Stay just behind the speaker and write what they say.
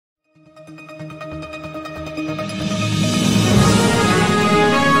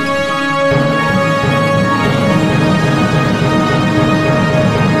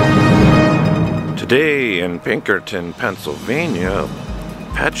Today in Pinkerton, Pennsylvania,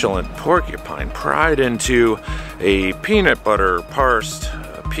 a petulant porcupine pried into a peanut butter parsed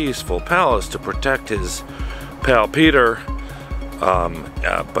peaceful palace to protect his pal Peter,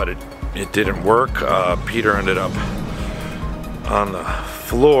 but it didn't work. Peter ended up on the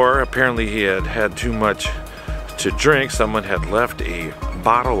floor. Apparently he had had too much to drink. Someone had left a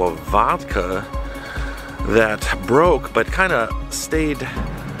bottle of vodka that broke but kind of stayed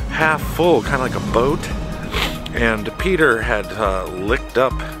half full, kind of like a boat, and Peter had licked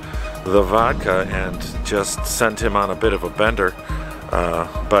up the vodka and just sent him on a bit of a bender,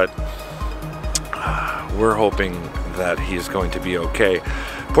 but we're hoping that he's going to be okay.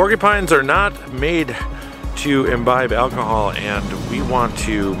 Porcupines are not made to imbibe alcohol, and we want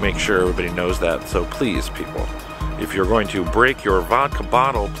to make sure everybody knows that. So please, people, if you're going to break your vodka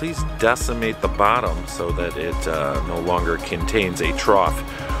bottle, please decimate the bottom so that it no longer contains a trough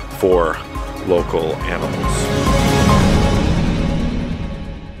for local animals.